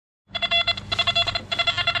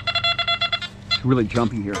It's really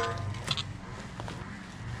jumpy here.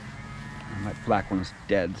 My black one's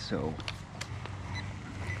dead, so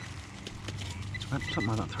something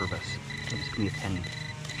on that surface. It's gonna be a penny.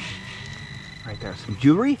 Right there. Some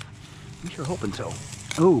jewelry? I'm sure hoping so.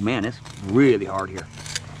 Oh man, it's really hard here.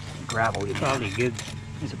 Gravelly. Probably good.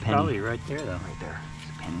 It's a penny. Probably right there though. Right there. It's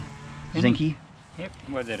a penny. Penny? Zinky? Yep.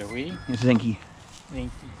 Was it a weedy? It's zinky. Zinky.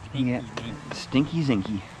 Yeah. Stinky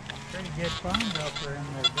zinky. Pretty good find out there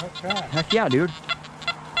in the duck track. Heck yeah, dude.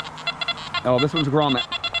 Oh, this one's a grommet.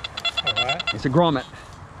 A what? It's a grommet.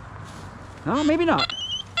 Oh, maybe not.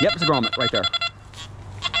 Yep, it's a grommet right there.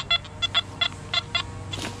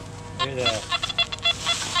 There's a...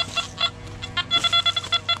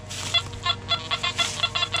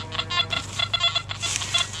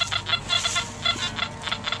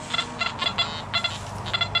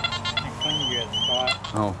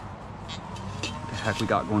 Oh, what the heck we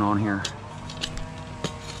got going on here?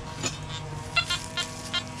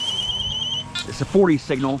 It's a 40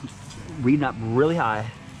 signal, reading up really high,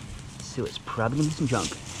 so it's probably gonna be some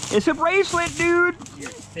junk. It's a bracelet, dude!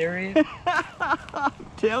 You're serious? I'm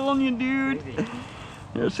telling you, dude. Crazy.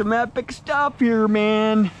 There's some epic stuff here,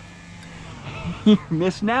 man. You're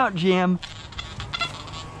missing out, Jim.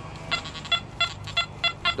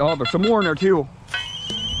 Oh, there's some more in there, too.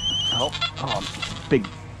 Oh, big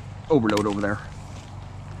overload over there.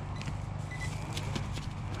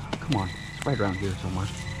 Come on, it's right around here somewhere.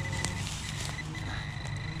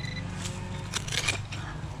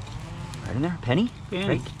 Right in there, penny? Penny.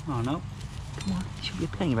 Right? Oh no. Come on, there should be a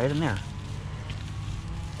penny right in there.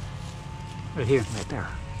 Right here. Right there.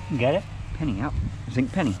 You got it? Penny, yep.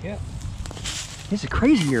 Zinc penny. Yeah. This is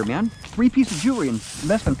crazy here, man. 3 pieces of jewelry in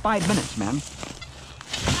less than 5 minutes, man.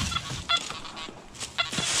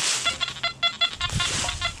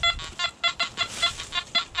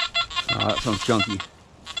 Oh, that sounds junky.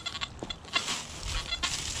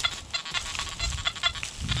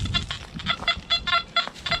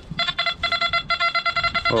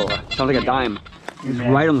 Oh, sounds like a dime. It's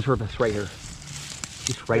right on the surface, right here.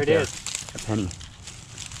 Just right there. A penny.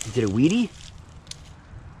 Is it a weedy?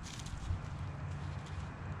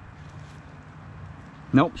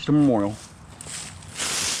 Nope, just a memorial.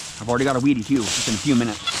 I've already got a weedy too, just in a few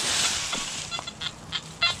minutes.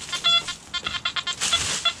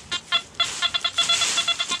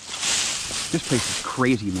 This place is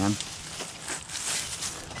crazy, man.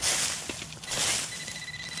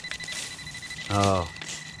 Oh.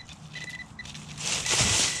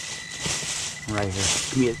 Right here.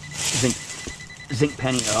 Give me a zinc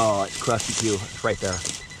penny. Oh, it's crusty too. It's right there.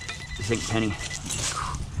 Zinc penny.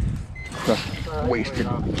 Crusted, wasted,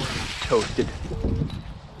 toasted.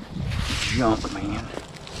 Junk, man.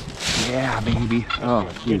 Yeah, baby. Oh,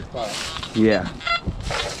 dude. Yeah.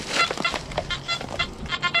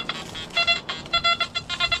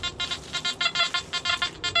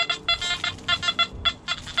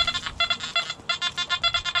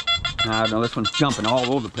 I don't know, this one's jumping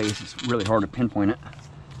all over the place. It's really hard to pinpoint it.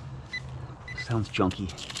 Sounds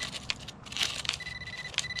junky.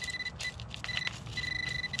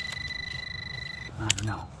 I don't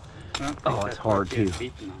know. Oh, it's hard too. Yeah,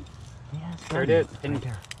 it's there it is. Right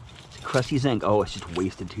there. It's a crusty zinc. Oh, it's just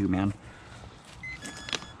wasted too, man.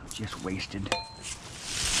 Just wasted.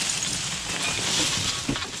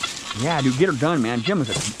 Yeah, dude, get her done, man. Jim is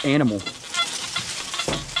an animal.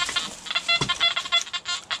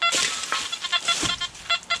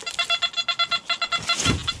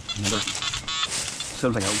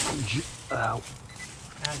 Sounds like a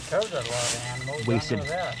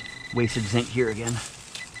wasted zinc here again.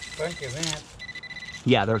 Bunch of ants.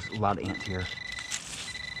 Yeah, there's a lot of ants here.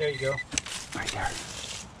 There you go. Right there.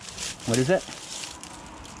 What is it?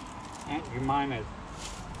 Ant Jemimas.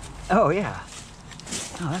 Oh yeah.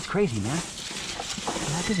 Oh, that's crazy, man.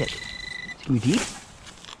 What is it? It's gonna be deep?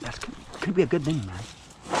 That's could be a good thing, man.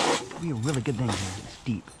 Could be a really good thing, man. It's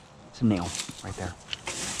deep. It's a nail right there.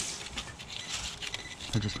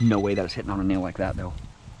 There's just no way that it's hitting on a nail like that, though.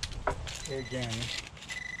 Here, Jeremy.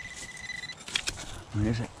 What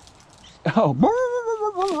is it? Oh!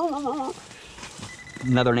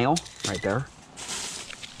 Another nail right there.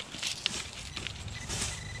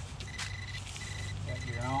 Got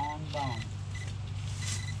your own bone.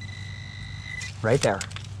 Right there.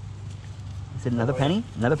 Is it another penny?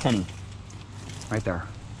 Another penny. Right there.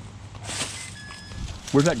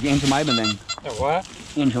 Where's that Aunt Jemima thing? The what?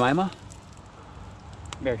 Aunt Jemima?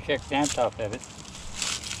 Better shake the ants off of it.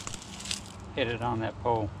 Hit it on that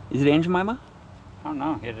pole. Is it Aunt Jemima? I don't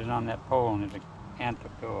know. Hit it on that pole and the ant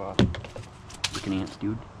will go off. Freaking ants,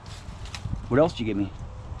 dude. What else did you give me?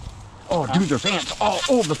 Oh, dude, there's ants all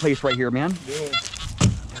over the place right here, man. Good.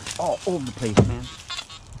 There's all over the place, man.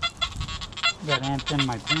 Got ants in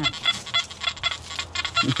my pants.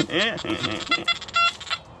 I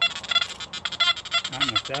don't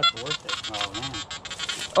know if that's worth it. Oh, man.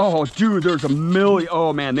 Oh, dude, there's a million.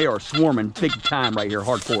 Oh, man, they are swarming big time right here,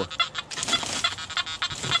 hardcore.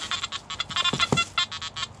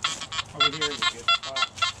 Over here is a good spot.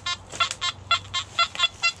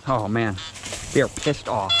 Oh, man, they are pissed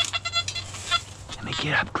off. Let me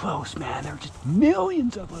get up close, man. There are just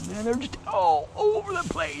millions of them, man. They're just all over the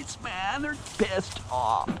place, man. They're pissed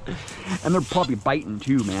off. And they're probably biting,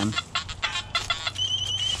 too, man.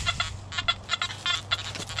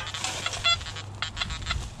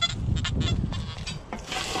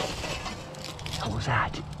 What was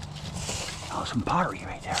that? Oh, some pottery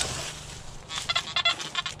right there.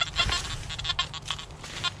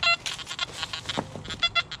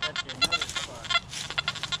 That's another spot.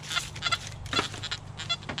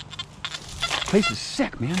 This place is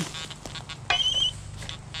sick, man.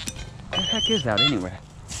 What the heck is that, anyway?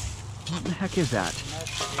 What the heck is that?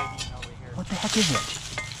 Investigating over here. What the heck is it?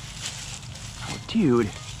 Oh, dude.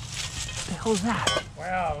 What the hell is that?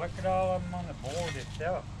 Wow, look at all of them on the board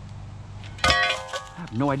itself. I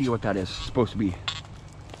have no idea what that is supposed to be.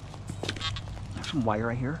 There's some wire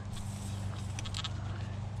right here.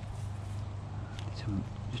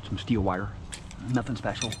 Just some steel wire. Nothing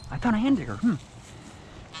special. I found a hand digger.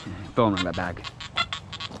 Phone in my bag.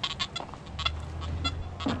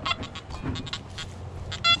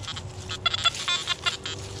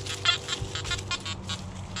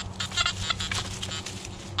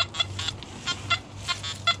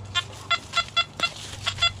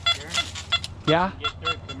 Yeah? Get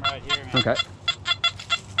through some right here, man. Okay.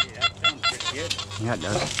 Yeah, that sounds pretty good. Yeah, it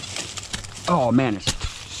does. Oh man, it's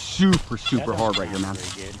super That hard don't right here, man.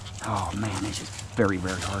 sound very good. Oh man, it's just very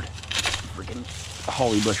hard. Freaking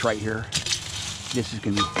holly bush right here. This is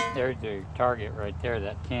gonna be. There's the target right there,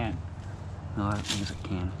 that can. No, I think it's a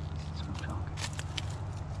can. Some junk.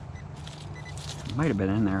 It might have been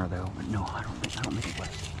in there though, but no, I don't think it was. I don't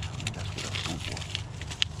think that's what I was going for.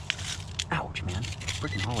 Ouch, man.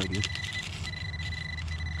 Freaking holly, dude.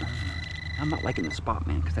 I'm not liking the spot,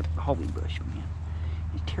 man, because that holly bush, man,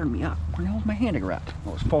 is tearing me up. Where the hell's my hand digger at?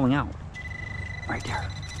 Oh, it's falling out. Right there.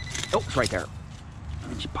 Oh, it's right there.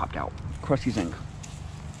 And she popped out. Crusty zinc.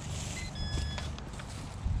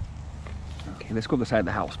 Okay, let's go to the side of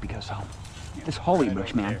the house because this holly Right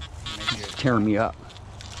bush, over man, there. Maybe is tearing me up.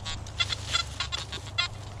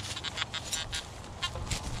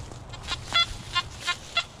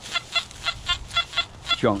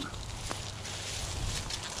 Junk.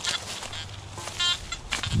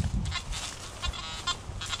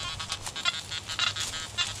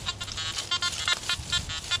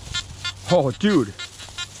 Oh, dude.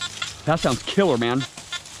 That sounds killer, man.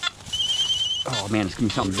 Oh, man, it's gonna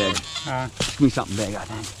be something big. It's gonna be something big, I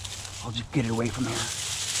think. I'll just get it away from here.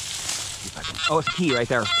 See if I can. Oh, it's a key right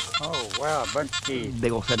there. Oh, wow, a bunch of keys.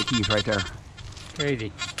 Big old set of keys right there.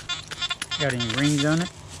 Crazy. Got any rings on it?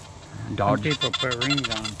 Some Dodge. people put rings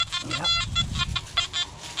on them. Yep.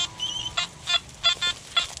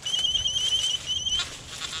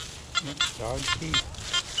 Dog keys.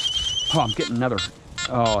 Oh, I'm getting another.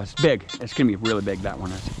 Oh, it's big. It's gonna be really big, that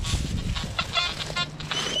one is.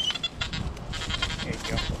 There you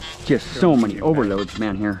go. Just so many overloads,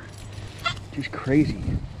 man, here. Just crazy.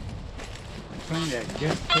 I find that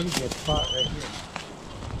just pretty good spot right here.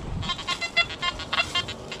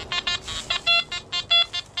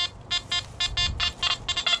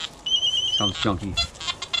 Sounds chunky.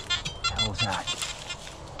 What the hell is that?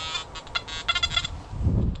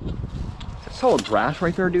 Is that solid brass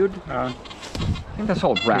right there, dude? I think that's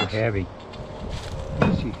solid brass. Pretty heavy.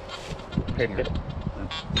 Let's see. Pick it.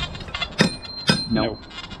 No. Nope.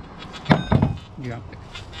 Yeah.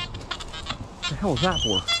 What the hell is that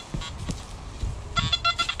for?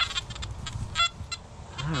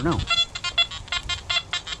 I don't know.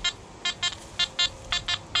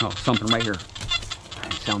 Oh, something right here.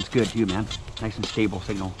 That sounds good too, man. Nice and stable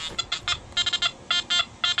signal.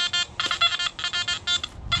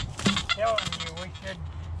 Telling you we should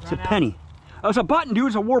It's a penny. Oh, it's a button, dude.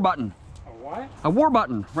 It's a war button. A what? A war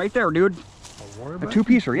button right there, dude. A war A button?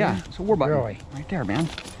 two-piecer, yeah. It's a war button. Really? Right there, man.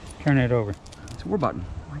 Turn it over. It's a war button.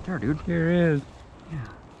 Right there, dude. Here it is. Yeah.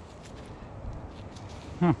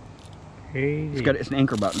 Huh. Crazy. It's an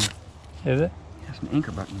anchor button. Is it? It's an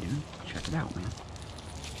anchor button, dude. Check it out, man.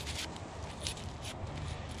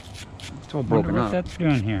 It's all broken Wonder up. what that's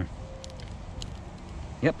doing here.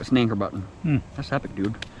 Yep, it's an anchor button. That's epic,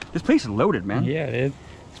 dude. This place is loaded, man. Yeah, it is.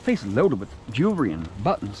 This place is loaded with jewelry and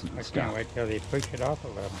buttons and I can't stuff. wait till they push it off a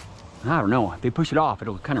little. I don't know. If they push it off,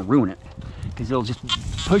 it'll kind of ruin it. because it'll just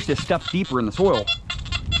push this stuff deeper in the soil.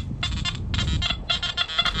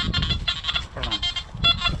 Hold on.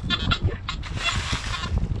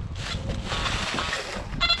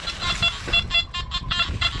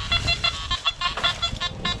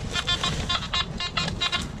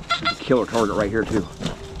 There's a killer target right here too.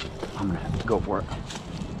 I'm gonna go for it.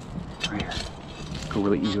 Right here. Go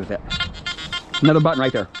really easy with it. Another button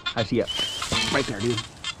right there. I see it. Right there, dude.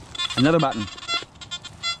 Another button.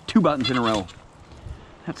 2 buttons in a row.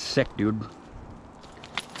 That's sick, dude.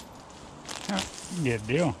 Good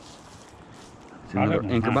deal. It's another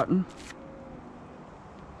anchor button.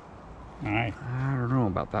 Nice. I don't know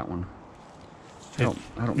about that one. I don't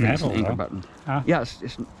think it's an anchor button. Huh? Yeah,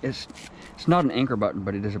 it's not an anchor button,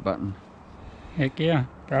 but it is a button. Heck yeah.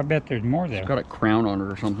 I bet there's more there. It's got a crown on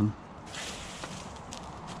it or something.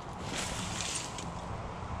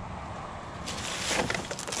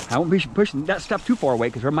 I won't be pushing that stuff too far away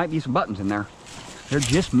because there might be some buttons in there. There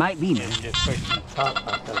just might be, man. Just pushing the top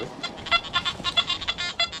off of it.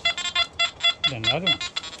 Another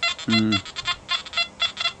one.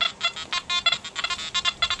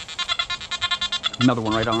 Another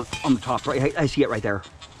one right on the top. Right, I see it right there.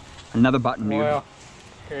 Another button, dude. Well,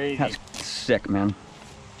 crazy. That's sick, man.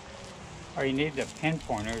 All you need, the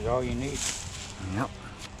pinpointer is all you need. Yep.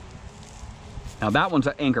 Now that one's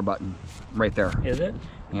an anchor button right there. Is it?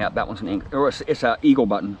 Yeah, that one's an anchor. Or it's an eagle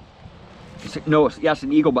button. It's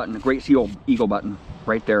an eagle button. A great seal eagle button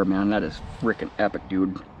right there, man. That is freaking epic,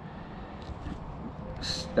 dude.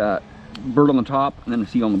 Bird on the top and then a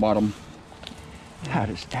seal on the bottom. That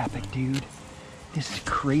is epic, dude. This is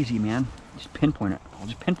crazy, man. Just pinpoint it. I'll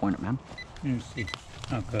just pinpoint it, man. Let me see.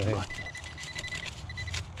 Oh, go ahead.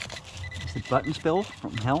 Is the button spill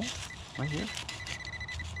from hell right here?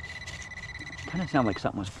 Kind of sound like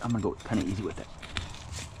something was. I'm gonna go kind of easy with it.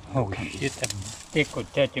 Oh shit! That stick was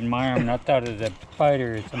touching my arm, and I thought it was a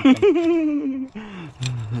spider or something.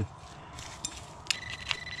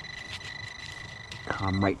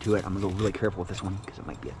 Come right to it. I'm gonna go really careful with this one because it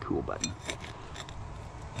might be a cool button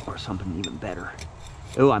or something even better.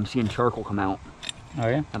 Oh, I'm seeing charcoal come out. Oh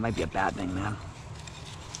yeah? That might be a bad thing, man.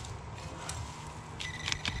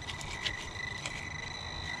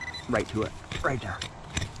 Right to it. Right there.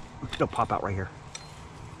 It'll pop out right here.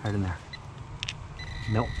 Right in there.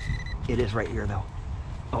 Nope. It is right here, though.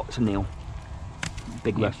 Oh, it's a nail.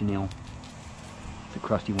 Big rusty nail. It's a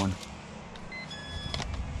crusty one.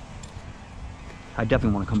 I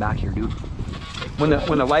definitely want to come back here, dude. When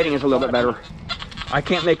the lighting is a little bit better. I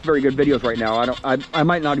can't make very good videos right now. I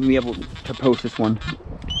might not even be able to post this one.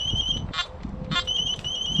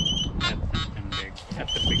 That's something big.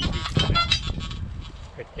 That's a big piece of that.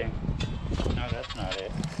 Right there. No, that's not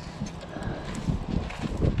it.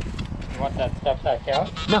 You want that stuff back out?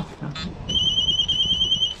 No.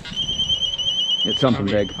 It's something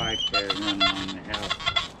Probably big. A pipe there running on the house.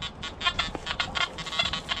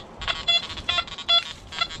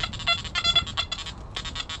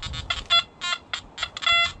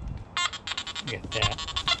 Get that.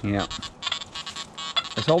 Yeah.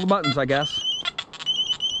 That's all the buttons, I guess.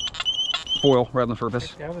 Foil right on the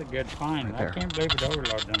surface. That was a good find. Right there. I can't believe it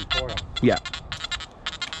overloaded on foil. Yeah.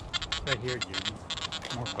 Right here, Judy.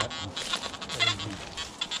 More buttons.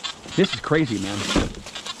 This is crazy, man.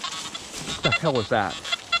 What the hell is that?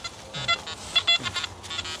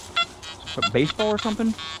 A baseball or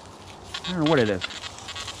something? I don't know what it is.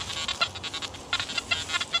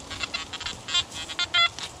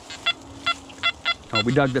 Oh,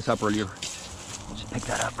 we dug this up earlier. We'll just pick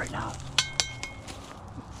that up right now.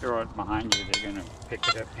 Throw it behind you, they're gonna pick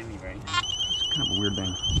it up anyway. It's kind of a weird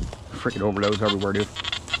thing. Frickin' overloads everywhere, dude.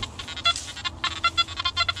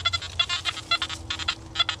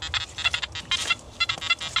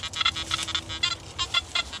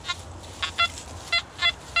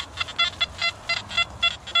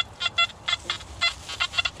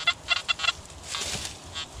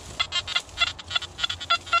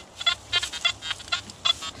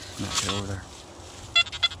 Smash it over there.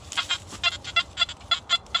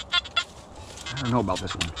 I don't know about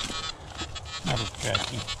this one. That was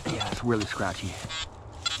scratchy. Yeah, it's really scratchy.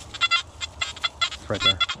 It's right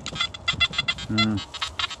there.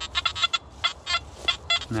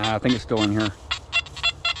 Nah, I think it's still in here.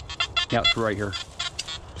 Yeah, it's right here.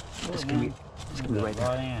 It's gonna be right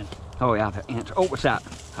there. Oh yeah, the ants. Oh, what's that?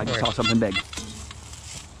 I just saw something big.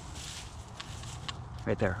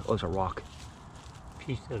 Right there. Oh, it's a rock.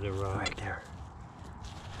 Piece of the rock. Right there.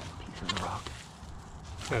 Piece of the rock.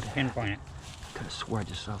 So pinpoint it. I could have swore I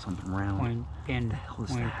just saw something round. Point, pin, the hell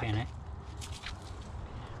is point, that? pin it.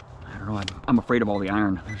 I don't know. I'm afraid of all the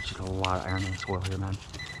iron. There's just a lot of iron in the soil here, man.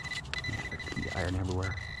 Yeah, there could be iron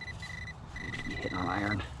everywhere. hitting on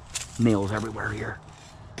iron. Nails everywhere here.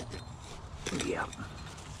 Yeah.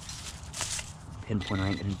 Pinpointer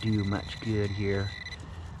ain't gonna do much good here.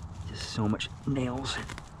 Just so much nails.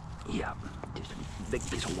 Yeah, just a big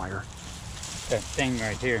piece of wire. That thing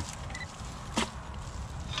right here.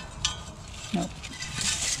 Nope.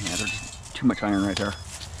 Yeah, there's too much iron right there.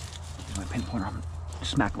 Use my pinpointer, I'm gonna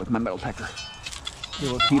smack it with my metal detector.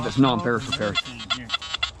 See if it's non-ferrous or ferrous.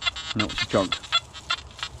 No, it's junk.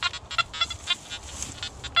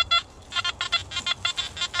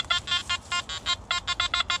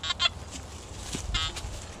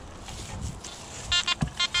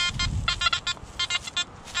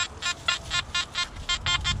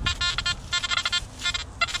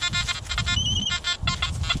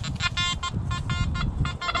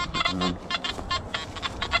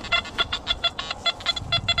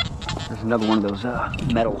 There's another one of those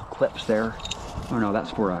metal clips there. Oh no,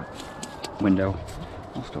 that's for a window.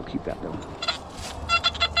 I'll still keep that though.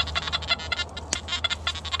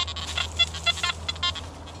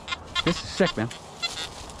 This is sick, man.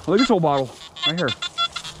 Look at this old bottle right here.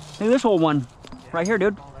 Look at this old one right here,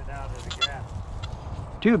 dude.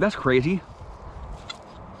 Dude, that's crazy.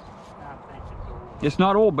 It's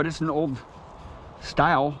not old, but it's an old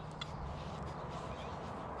style.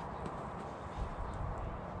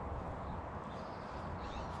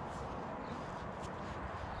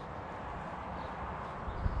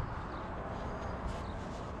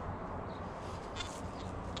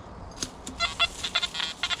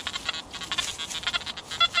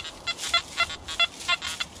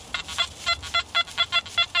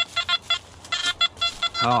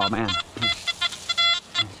 Oh man.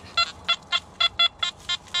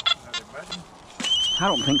 I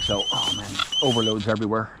don't think so. Oh man, overloads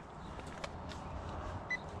everywhere.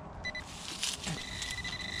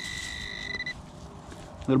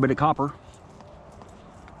 A little bit of copper.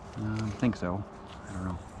 I think so. I don't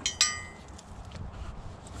know.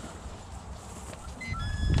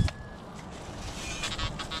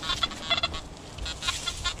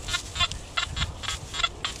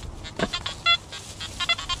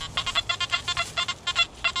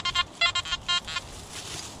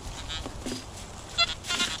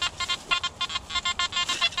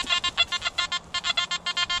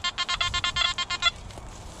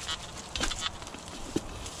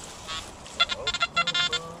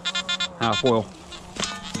 Foil.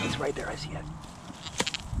 It's right there, I see it.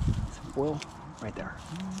 Some foil right there.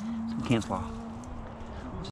 Some can slaw.